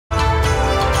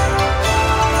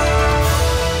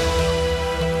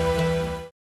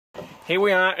Here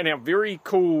we are in our very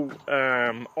cool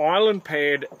island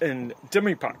pad in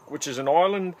Dimipuk, which is an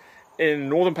island in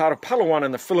northern part of Palawan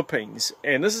in the Philippines.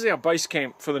 And this is our base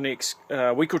camp for the next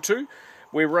week or two.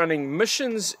 We're running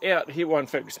missions out here. Well, in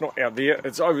fact, it's not out there.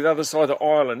 It's over the other side of the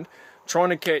island, trying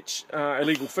to catch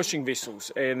illegal fishing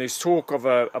vessels. And there's talk of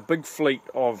a big fleet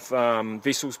of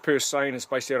vessels per se, and it's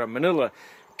based out of Manila,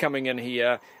 coming in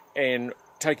here and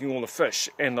taking all the fish.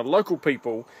 And the local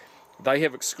people, they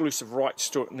have exclusive rights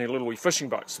to it in their little wee fishing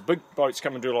boats. The big boats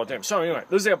come and do a lot of damage. So anyway,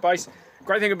 this is our base.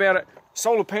 Great thing about it,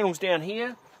 solar panels down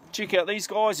here. Check out these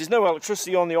guys. There's no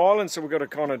electricity on the island, so we've got to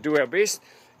kind of do our best.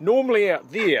 Normally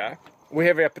out there, we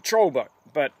have our patrol boat,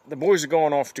 but the boys are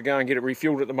gone off to go and get it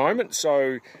refueled at the moment.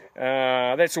 So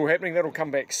that's all happening. That'll come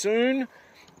back soon.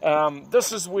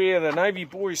 This is where the Navy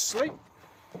boys sleep.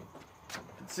 You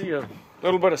can see a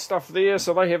little bit of stuff there.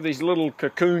 So they have these little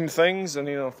cocoon things, and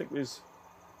then I think there's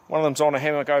one of them's on a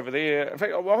hammock over there. In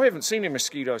fact, I haven't seen any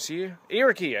mosquitoes here.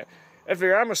 Eric here, if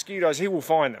there are mosquitoes, he will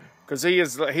find them, because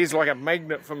he's like a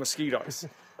magnet for mosquitoes.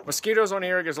 Mosquitoes on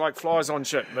Eric is like flies on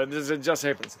shit, but it just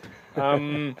happens.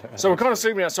 So we're kind of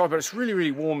sleeping outside, but it's really,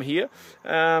 really warm here.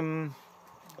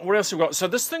 What else have we got? So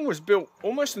this thing was built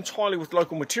almost entirely with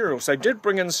local materials. They did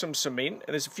bring in some cement,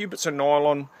 and there's a few bits of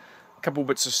nylon, a couple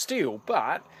bits of steel,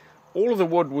 but all of the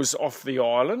wood was off the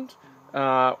island.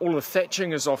 All the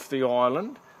thatching is off the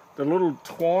island. The little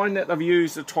twine that they've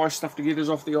used to tie stuff together is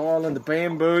off the island, the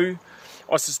bamboo.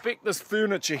 I suspect this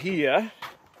furniture here,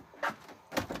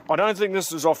 I don't think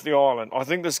this is off the island. I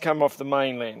think this came off the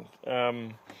mainland.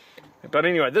 But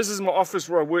anyway, this is my office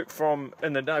where I work from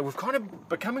in the day. We're kind of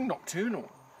becoming nocturnal,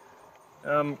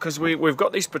 because we've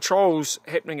got these patrols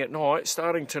happening at night,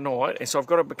 starting tonight, and so I've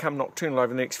got to become nocturnal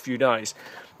over the next few days.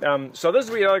 So this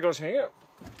is where the other guys hang out.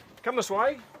 Come this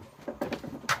way.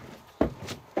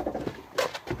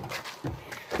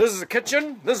 This is the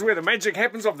kitchen. This is where the magic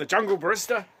happens of the jungle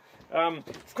barista.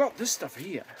 I've got this stuff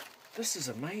here. This is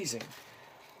amazing.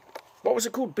 What was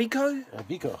it called? Biko?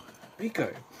 Biko.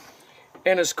 Biko.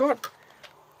 And it's got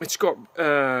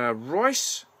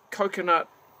rice, coconut,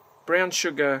 brown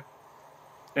sugar,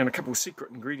 and a couple of secret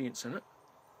ingredients in it.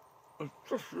 It's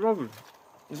just lovely.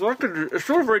 It's sort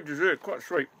of very dessert, quite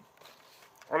sweet.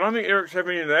 I don't think Eric's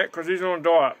having any of that because he's on a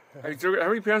diet. How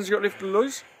many pounds has he got left to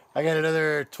lose? I got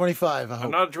another 25, I hope.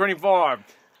 Another 25.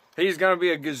 He's going to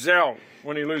be a gazelle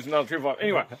when he loses another 25.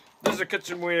 Anyway, this is the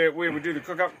kitchen where we do the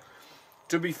cook-up.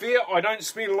 To be fair, I don't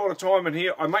spend a lot of time in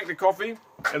here. I make the coffee,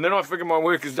 and then I figure my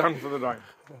work is done for the day.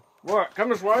 Right, come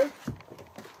this way.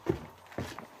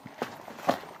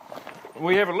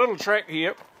 We have a little track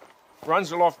here.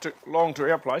 Runs along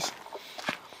to our place.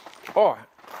 Oh,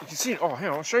 you can see it. Oh, hang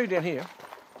on, I'll show you down here.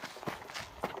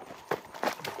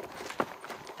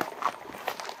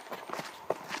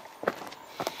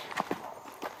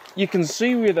 You can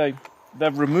see where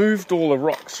they've removed all the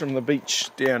rocks from the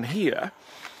beach down here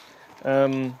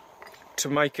to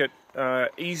make it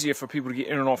easier for people to get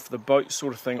in and off the boat,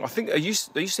 sort of thing. I think they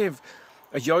used to have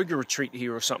a yoga retreat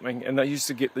here or something, and they used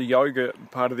to get the yoga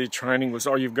part of their training was,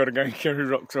 oh, you've got to go and carry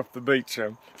rocks off the beach.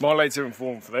 My lads haven't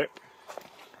fallen for that.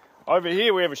 Over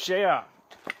here we have a shower.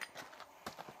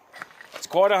 It's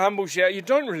quite a humble shower. You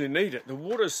don't really need it. The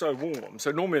water's so warm.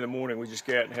 So normally in the morning we just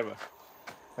go out and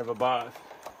have a bath.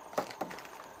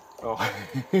 Oh,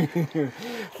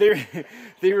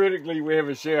 theoretically we have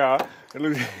a shower. It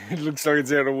looks like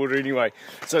it's out of water anyway.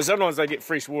 So sometimes they get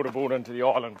fresh water brought into the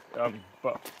island,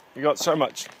 but you got so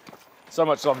much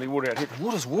lovely water out here. The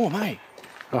water's warm, eh?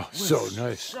 Oh, so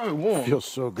nice. So warm. Feels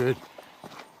so good.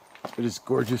 It is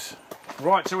gorgeous.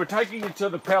 Right, so we're taking you to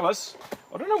the palace.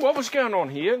 I don't know what was going on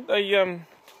here. They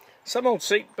some old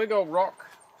seat, big old rock,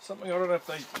 something. I don't know if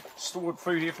they stored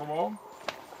food here for a while.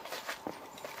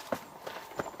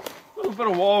 A little bit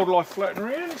of wildlife floating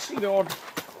around. See the odd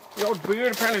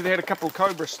bird. Apparently they had a couple of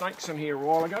cobra snakes in here a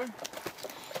while ago.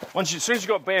 As soon as you've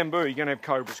got bamboo, you're going to have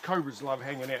cobras. Cobras love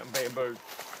hanging out in bamboo.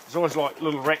 There's always like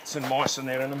little rats and mice and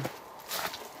that in them.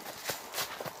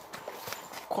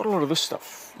 Quite a lot of this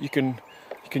stuff. You can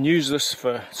use this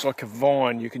for, it's like a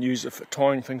vine, you can use it for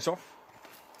tying things off.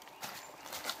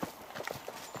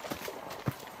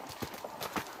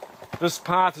 This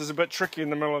path is a bit tricky in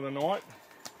the middle of the night.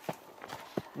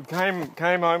 We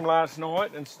came home last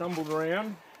night and stumbled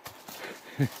around.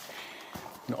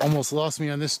 Almost lost me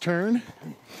on this turn.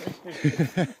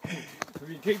 If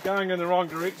you keep going in the wrong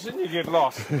direction, you get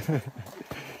lost. You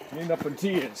end up in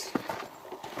tears.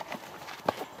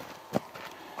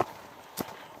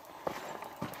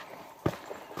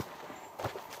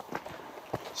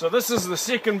 So this is the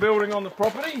second building on the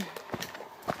property.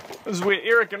 This is where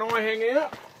Eric and I hang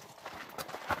out.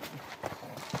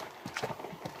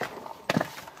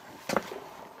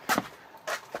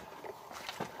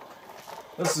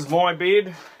 This is my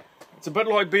bed. It's a bit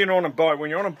like being on a boat. When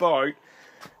you're on a boat,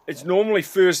 it's normally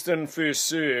first in, first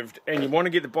served, and you want to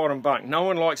get the bottom bunk. No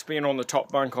one likes being on the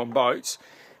top bunk on boats,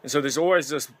 and so there's always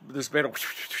this battle.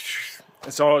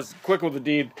 And so I was quick with the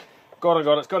dead. Got it.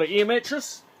 It's got an air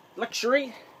mattress,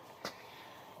 luxury.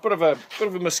 Bit of a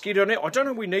mosquito net. I don't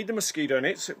know if we need the mosquito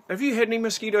nets. Have you had any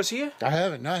mosquitoes here? I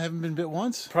haven't. No, I haven't been bit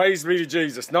once. Praise be to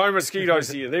Jesus. No mosquitoes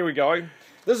here. There we go.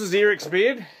 This is Eric's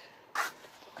bed.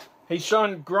 He's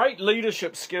shown great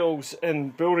leadership skills in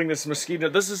building this mosquito.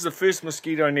 This is the first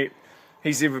mosquito net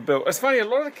he's ever built. It's funny, a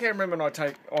lot of the cameramen I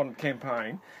take on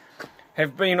campaign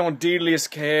have been on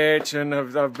Deadliest Catch and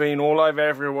they've been all over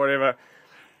Africa or whatever.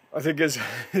 I think his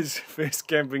first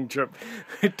camping trip,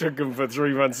 it took him for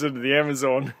 3 months into the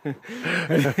Amazon. and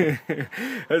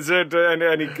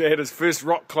he had his first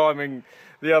rock climbing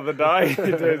the other day.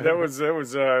 that was a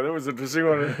interesting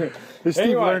one. There's a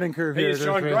steep learning curve here. He's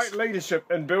shown great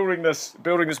leadership in building this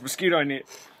mosquito net.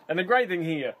 And the great thing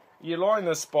here, you lie in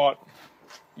this spot,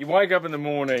 you wake up in the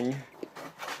morning,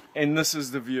 and this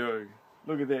is the view.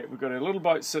 Look at that. We've got a little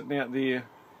boat sitting out there.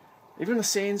 Even the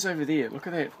sand's over there. Look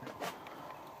at that.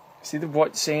 See the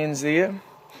white sands there? And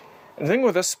the thing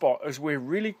with this spot is we're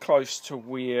really close to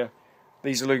where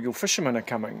these illegal fishermen are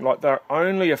coming. Like, they're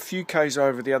only a few k's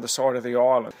over the other side of the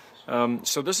island.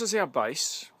 So this is our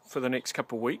base for the next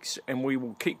couple of weeks, and we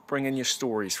will keep bringing you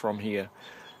stories from here.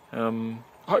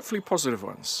 Hopefully positive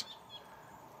ones.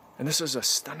 And this is a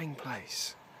stunning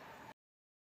place.